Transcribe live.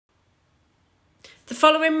The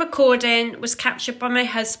following recording was captured by my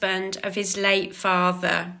husband of his late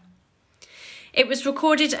father. It was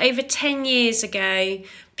recorded over 10 years ago,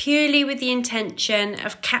 purely with the intention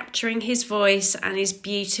of capturing his voice and his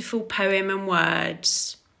beautiful poem and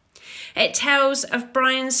words. It tells of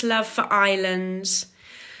Brian's love for islands.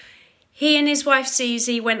 He and his wife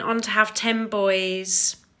Susie went on to have 10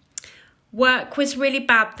 boys. Work was really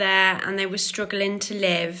bad there and they were struggling to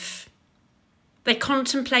live. They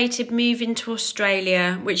contemplated moving to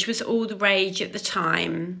Australia, which was all the rage at the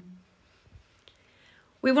time.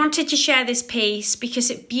 We wanted to share this piece because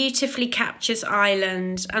it beautifully captures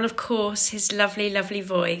Ireland and, of course, his lovely, lovely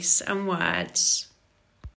voice and words.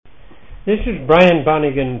 This is Brian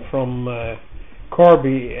Bannigan from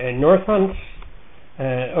Corby, Northants,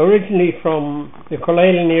 originally from the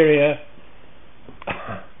Coleilan area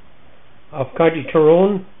of County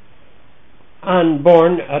Tyrone and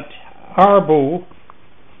born at Arbo,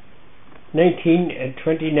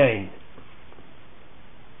 1929.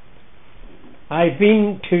 I've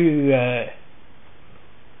been to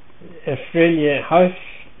Australia House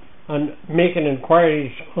and making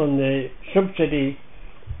inquiries on the subsidy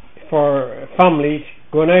for families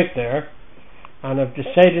going out there, and I've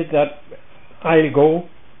decided that I'll go,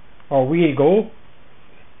 or we'll go.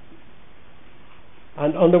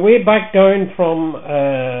 And on the way back down from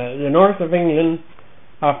the north of England,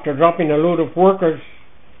 after dropping a load of workers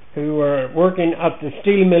who were working at the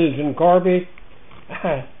steel mills in Corby,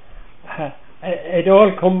 it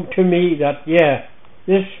all come to me that,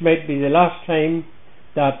 this might be the last time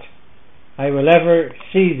that I will ever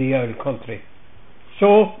see the old country.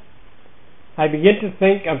 So I begin to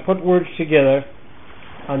think and put words together,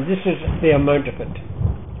 and this is the amount of it.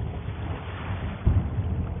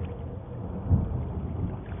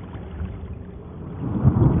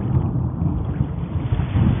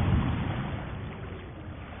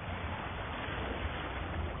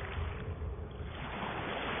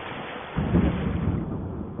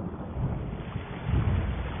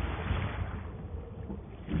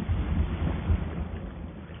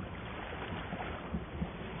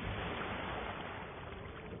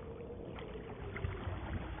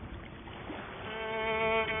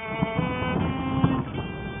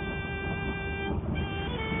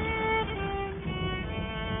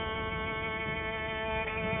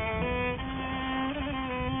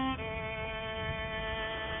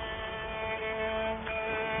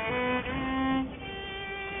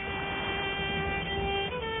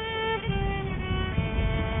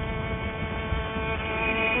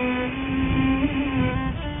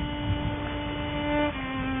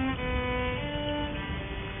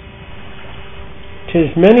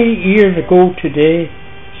 'Tis many years ago today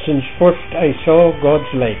since first I saw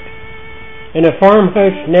God's light. In a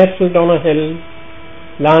farmhouse nestled on a hill,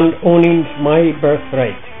 land owning's my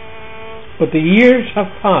birthright. But the years have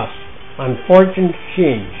passed and fortunes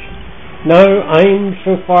changed. Now I'm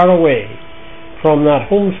so far away from that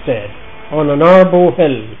homestead on an Arbo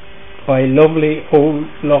hill by lovely old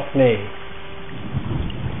Lough Neagh.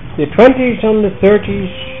 The 20s and the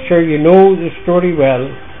 30s, sure you know the story well.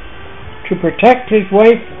 To protect his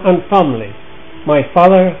wife and family, my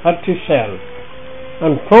father had to sell,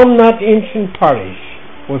 and from that ancient parish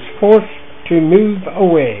was forced to move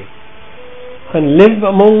away and live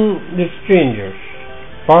among the strangers,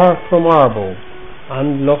 far from Arbo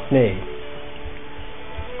and Lough Neagh.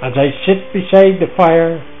 As I sit beside the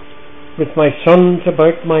fire with my sons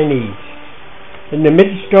about my knees, in the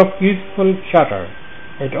midst of youthful chatter,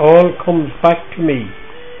 it all comes back to me,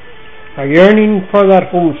 a yearning for that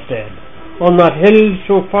homestead on that hill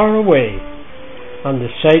so far away, and the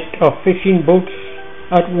sight of fishing boats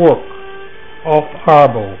at work off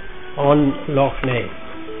Arbo on Lough Neagh.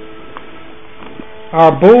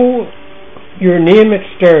 Arbo, your name it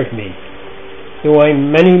stirs me, though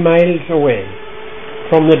I'm many miles away,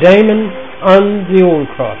 from the Diamond and the Old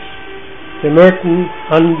Cross, the Merton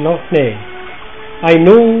and Lough Neagh. I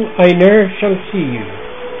know I ne'er shall see you,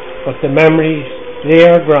 but the memories, they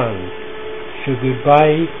are grand. So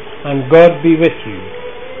goodbye, and God be with you,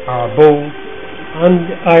 Arbo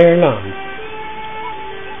and Ireland.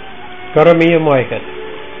 Garamia Moigat.